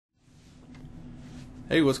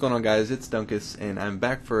Hey, what's going on, guys? It's Dunkus, and I'm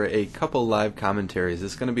back for a couple live commentaries.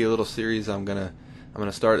 It's going to be a little series. I'm gonna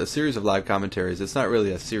start a series of live commentaries. It's not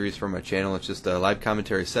really a series for my channel. It's just a live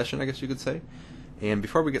commentary session, I guess you could say. And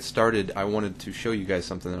before we get started, I wanted to show you guys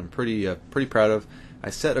something that I'm pretty proud of. I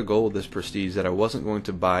set a goal with this Prestige that I wasn't going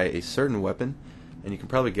to buy a certain weapon, and you can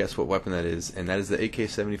probably guess what weapon that is, and that is the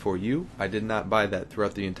AK-74U. I did not buy that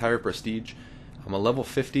throughout the entire Prestige. I'm a level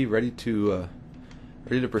 50, ready to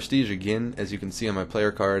Prestige again. As you can see on my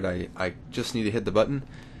player card, I just need to hit the button.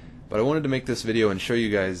 But I wanted to make this video and show you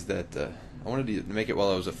guys that I wanted to make it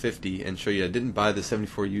while I was a 50 and show you I didn't buy the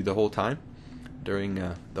 74U the whole time during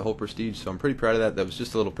the whole Prestige. So I'm pretty proud of that. That was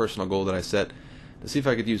just a little personal goal that I set to see if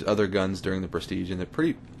I could use other guns during the Prestige, and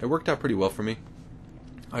it worked out pretty well for me,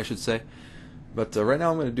 I should say. But right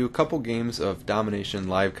now I'm going to do a couple games of domination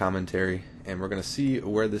live commentary, and we're going to see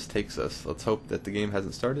where this takes us. Let's hope that the game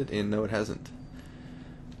hasn't started, and no, it hasn't.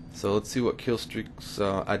 So let's see what kill streaks.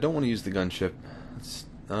 I don't want to use the gunship.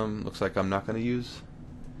 Looks like I'm not going to use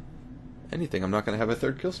anything. I'm not going to have a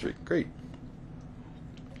third kill streak. Great.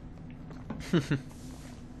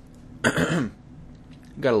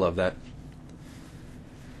 Gotta love that.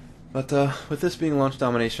 But with this being launch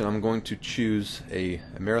domination, I'm going to choose a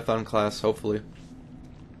marathon class, hopefully.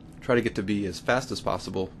 Try to get to be as fast as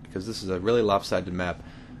possible, because this is a really lopsided map.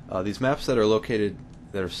 These maps that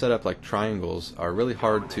are set up like triangles are really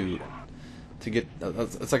hard to get.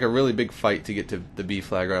 It's like a really big fight to get to the B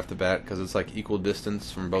flag right off the bat, because it's like equal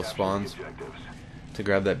distance from both spawns to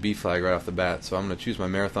grab that B flag right off the bat. So I'm going to choose my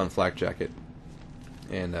marathon flak jacket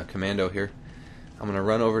and commando here. I'm going to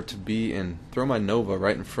run over to B and throw my Nova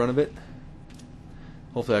right in front of it.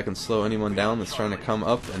 Hopefully I can slow anyone down that's trying to come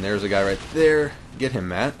up, and there's a guy right there. Get him,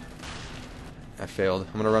 Matt. I failed.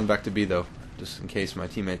 I'm going to run back to B though, just in case my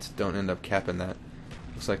teammates don't end up capping that.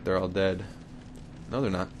 Looks like they're all dead. No,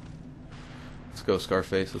 they're not. Let's go,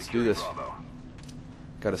 Scarface. Let's do this.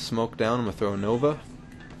 Got a smoke down. I'm going to throw a Nova.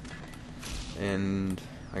 And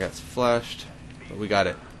I got flashed, but we got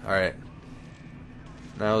it. Alright.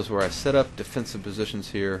 Now is where I set up defensive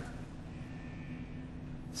positions here.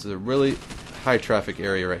 This is a really high traffic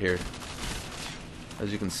area right here.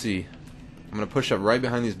 As you can see. I'm going to push up right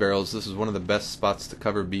behind these barrels. This is one of the best spots to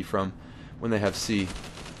cover B from when they have C.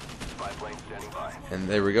 And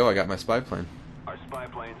there we go, I got my spy plane. Our spy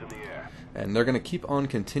plane's in the air. And they're going to keep on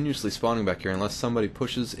continuously spawning back here unless somebody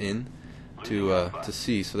pushes in to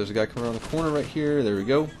C. So there's a guy coming around the corner right here. There we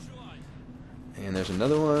go. And there's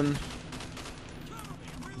another one.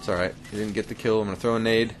 It's alright. He didn't get the kill. I'm going to throw a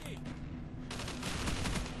nade.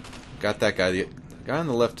 Got that guy. The guy on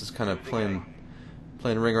the left is kind of playing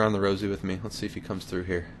ring around the rosy with me. Let's see if he comes through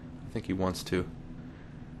here. I think he wants to.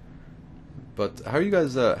 But how are you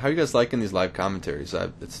guys liking these live commentaries?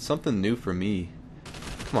 It's something new for me.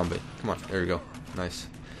 Come on, babe. Come on. There we go. Nice.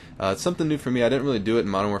 It's something new for me. I didn't really do it in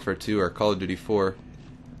Modern Warfare 2 or Call of Duty 4,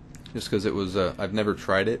 just because it was. I've never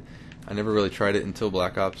tried it. I never really tried it until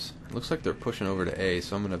Black Ops. It looks like they're pushing over to A,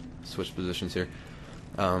 so I'm gonna switch positions here.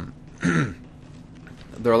 They're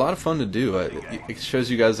a lot of fun to do. It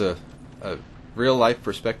shows you guys a real life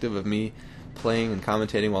perspective of me playing and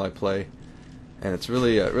commentating while I play. And it's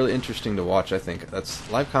really really interesting to watch, I think.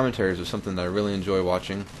 Live commentaries are something that I really enjoy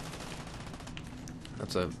watching.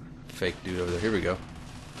 That's a fake dude over there. Here we go.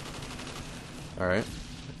 Alright.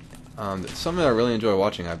 Something that I really enjoy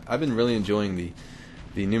watching. I've been really enjoying the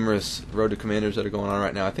numerous Road to Commanders that are going on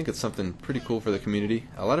right now. I think it's something pretty cool for the community.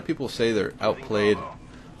 A lot of people say they're outplayed,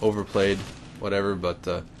 overplayed, whatever, but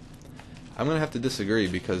I'm going to have to disagree,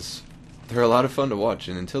 because they're a lot of fun to watch,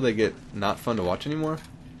 and until they get not fun to watch anymore,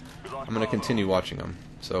 I'm going to continue watching them.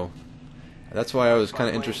 So that's why I was kind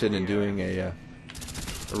of interested in doing a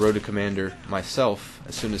Road to Commander myself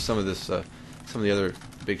as soon as some of the other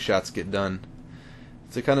big shots get done,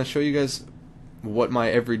 to kind of show you guys what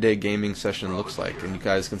my everyday gaming session looks like. And you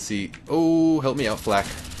guys can see, oh, help me out, flak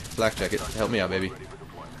jacket, help me out, baby.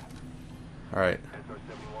 Alright,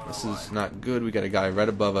 this is not good. We got a guy right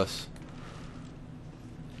above us.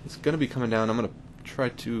 It's going to be coming down. I'm going to try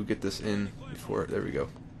to get this in before, there we go.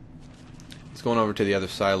 He's going over to the other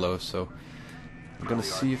silo, so I'm going to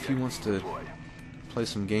see if he wants to play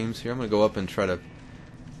some games here. I'm going to go up and try to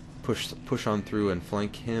push on through and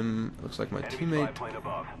flank him. Looks like my teammate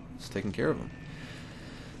is taking care of him.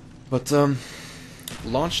 But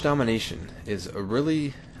launch domination is a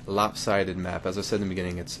really lopsided map. As I said in the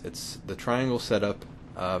beginning, it's the triangle setup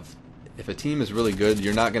of, if a team is really good,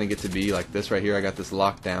 you're not going to get to B like this right here. I got this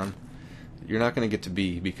locked down. You're not going to get to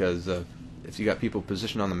B, because if you got people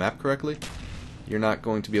positioned on the map correctly, you're not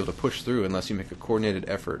going to be able to push through unless you make a coordinated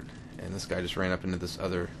effort. And this guy just ran up into this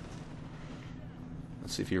other.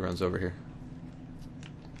 Let's see if he runs over here.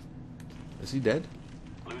 Is he dead?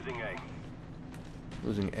 Losing A.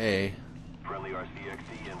 Losing A. Friendly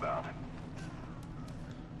RCXD inbound.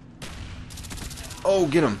 Oh,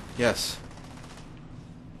 get him! Yes.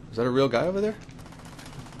 Is that a real guy over there?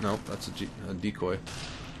 No, that's a decoy.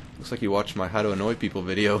 Looks like he watched my How to Annoy People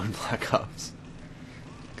video in Black Ops.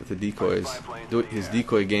 Get the decoys. His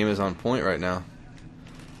decoy game is on point right now.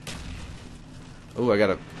 Oh, I got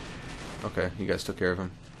a... Okay, you guys took care of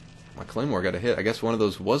him. My Claymore got a hit. I guess one of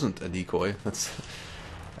those wasn't a decoy.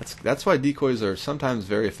 That's why decoys are sometimes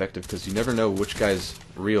very effective, because you never know which guy's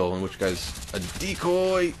real and which guy's a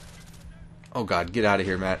decoy. Oh god, get out of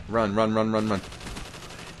here, Matt. Run, run, run, run, run.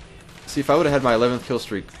 See, if I would have had my 11th kill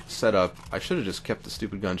streak set up, I should have just kept the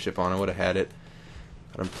stupid gunship on. I would have had it.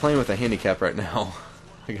 But I'm playing with a handicap right now.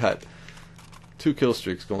 I got 2 kill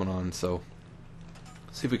streaks going on, so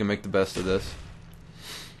see if we can make the best of this.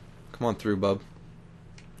 Come on through, bub.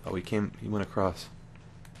 Oh, he went across.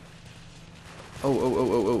 Oh, oh,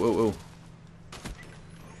 oh, oh, oh, oh, oh.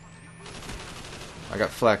 I got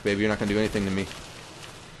flak, baby. You're not going to do anything to me.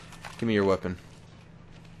 Give me your weapon.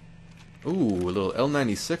 Ooh, a little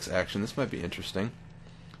L96 action. This might be interesting.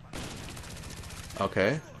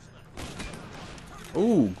 Okay.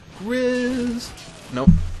 Ooh, Grizz! Nope.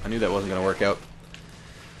 I knew that wasn't going to work out.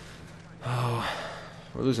 Oh,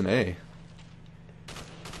 we're losing A.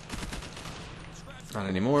 Not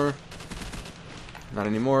anymore. Not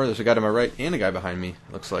anymore. There's a guy to my right and a guy behind me.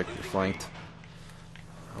 Looks like we're flanked.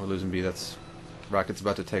 We're losing B. That's... Rocket's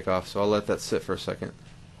about to take off, so I'll let that sit for a second.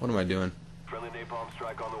 What am I doing? Friendly napalm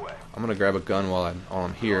strike on the way. I'm gonna grab a gun while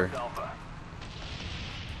I'm here. I'm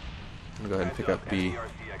gonna go ahead and pick up B,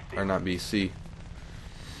 or not B, C.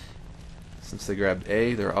 Since they grabbed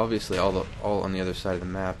A, they're obviously all on the other side of the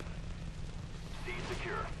map. C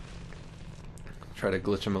secure. Try to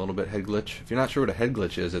glitch them a little bit. Head glitch. If you're not sure what a head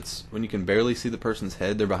glitch is, it's when you can barely see the person's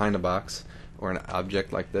head. They're behind a box or an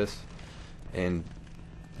object like this, and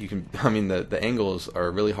you can. I mean, the angles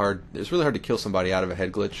are really hard. It's really hard to kill somebody out of a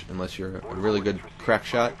head glitch unless you're a really good crack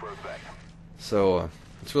shot. So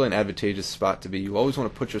it's really an advantageous spot to be. You always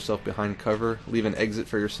want to put yourself behind cover. Leave an exit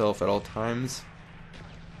for yourself at all times.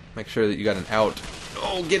 Make sure that you got an out.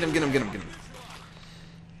 Oh, get him, get him, get him, get him.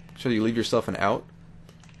 Make sure that you leave yourself an out.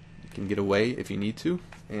 You can get away if you need to,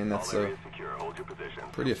 and that's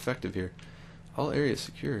pretty effective here. All areas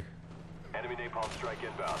secure. Enemy napalm strike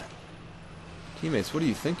inbound. Teammates, what are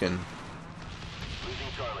you thinking? Losing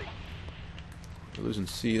Charlie. We're losing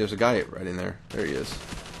C. There's a guy right in there. There he is.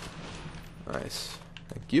 Nice.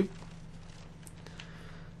 Thank you.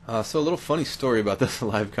 So a little funny story about this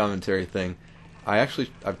live commentary thing.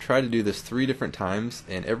 I've tried to do this 3 different times,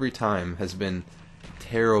 and every time has been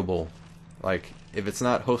terrible. Like, if it's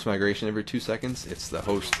not host migration every 2 seconds, it's the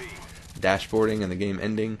host dashboarding and the game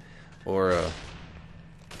ending, or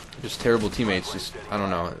just terrible teammates. Just, I don't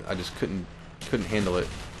know. I just couldn't handle it,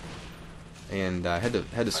 and I had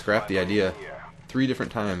to scrap the idea 3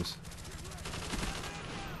 different times.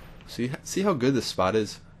 See how good this spot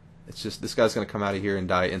is? It's just, this guy's gonna come out of here and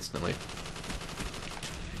die instantly.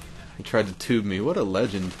 He tried to tube me. What a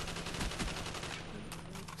legend.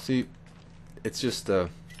 See, it's just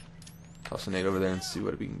toss a nade over there and see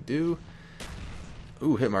what we can do.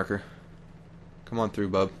 Ooh, hit marker. Come on through,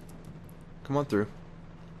 bub. Come on through.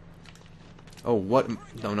 Oh, what?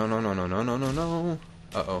 No, no, no, no, no, no, no, no, no.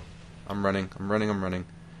 Uh-oh. I'm running. I'm running. I'm running.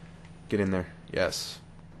 Get in there. Yes.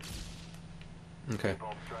 Okay.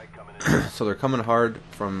 So they're coming hard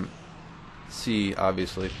from C,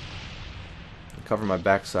 obviously. I'll cover my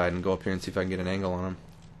backside and go up here and see if I can get an angle on them.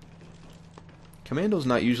 Commando's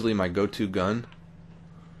not usually my go-to gun.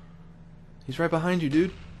 He's right behind you,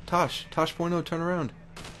 dude. Tosh. Tosh.0, turn around.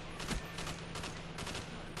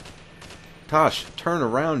 Tosh, turn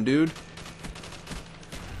around, dude.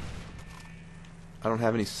 I don't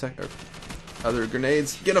have any other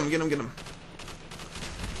grenades. Get him, get him, get him.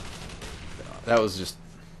 That was just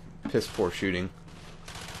piss poor shooting.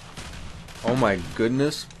 Oh my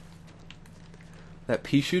goodness. That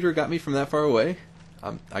pea shooter got me from that far away?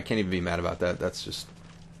 I can't even be mad about that. That's just...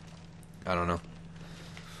 I don't know.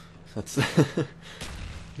 That's... You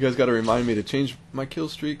guys gotta remind me to change my kill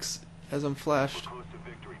streaks as I'm flashed.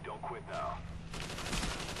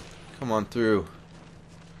 Come on through.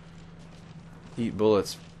 Eat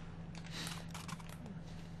bullets.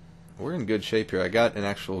 We're in good shape here. I got an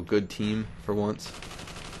actual good team for once.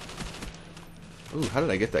 Ooh, how did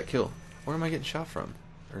I get that kill? Where am I getting shot from?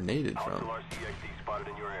 Or naded from?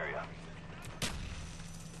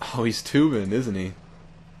 Oh, he's tubing, isn't he?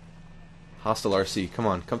 Hostile RC. Come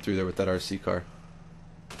on, come through there with that RC car.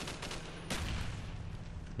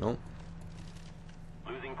 Nope.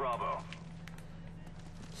 Losing Bravo.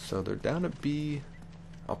 So they're down to B.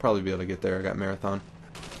 I'll probably be able to get there. I got marathon.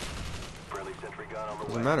 Friendly sentry gun on the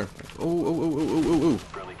Doesn't way. matter. Oh.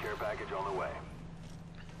 Friendly care package on the way.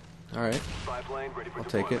 Alright, Spy plane ready for I'll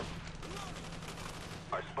take it. deployment.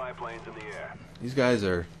 Our spy plane's in the air. These guys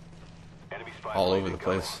are Enemy spy all plane over the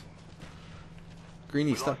incoming. place.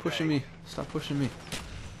 Greenie, stop pushing me. Stop pushing me.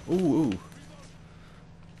 Ooh.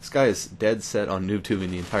 This guy is dead set on noob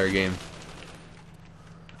tubing the entire game.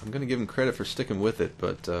 I'm gonna give him credit for sticking with it,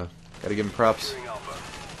 but gotta give him props. Securing Alpha.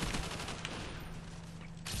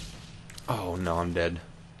 Oh no, I'm dead.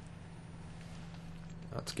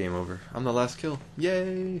 That's game over. I'm the last kill.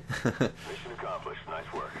 Yay! Mission accomplished.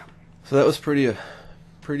 Nice work. So that was pretty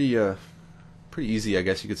easy, I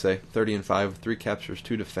guess you could say. 30-5, 3 captures,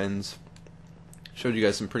 2 defends. Showed you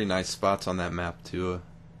guys some pretty nice spots on that map to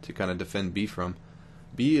kind of defend B from.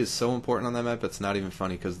 B is so important on that map, it's not even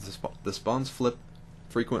funny because the spawns flip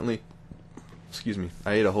frequently. Excuse me.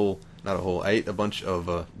 I ate I ate a bunch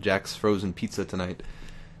of Jack's frozen pizza tonight,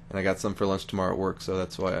 and I got some for lunch tomorrow at work. So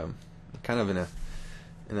that's why I'm kind of in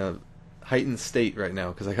a heightened state right now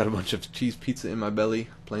because I got a bunch of cheese pizza in my belly.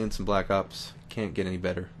 Playing some Black Ops, can't get any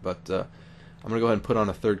better. But I'm gonna go ahead and put on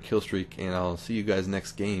a 3rd kill streak, and I'll see you guys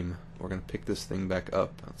next game. We're gonna pick this thing back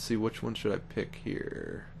up. Let's see, which one should I pick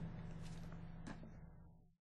here.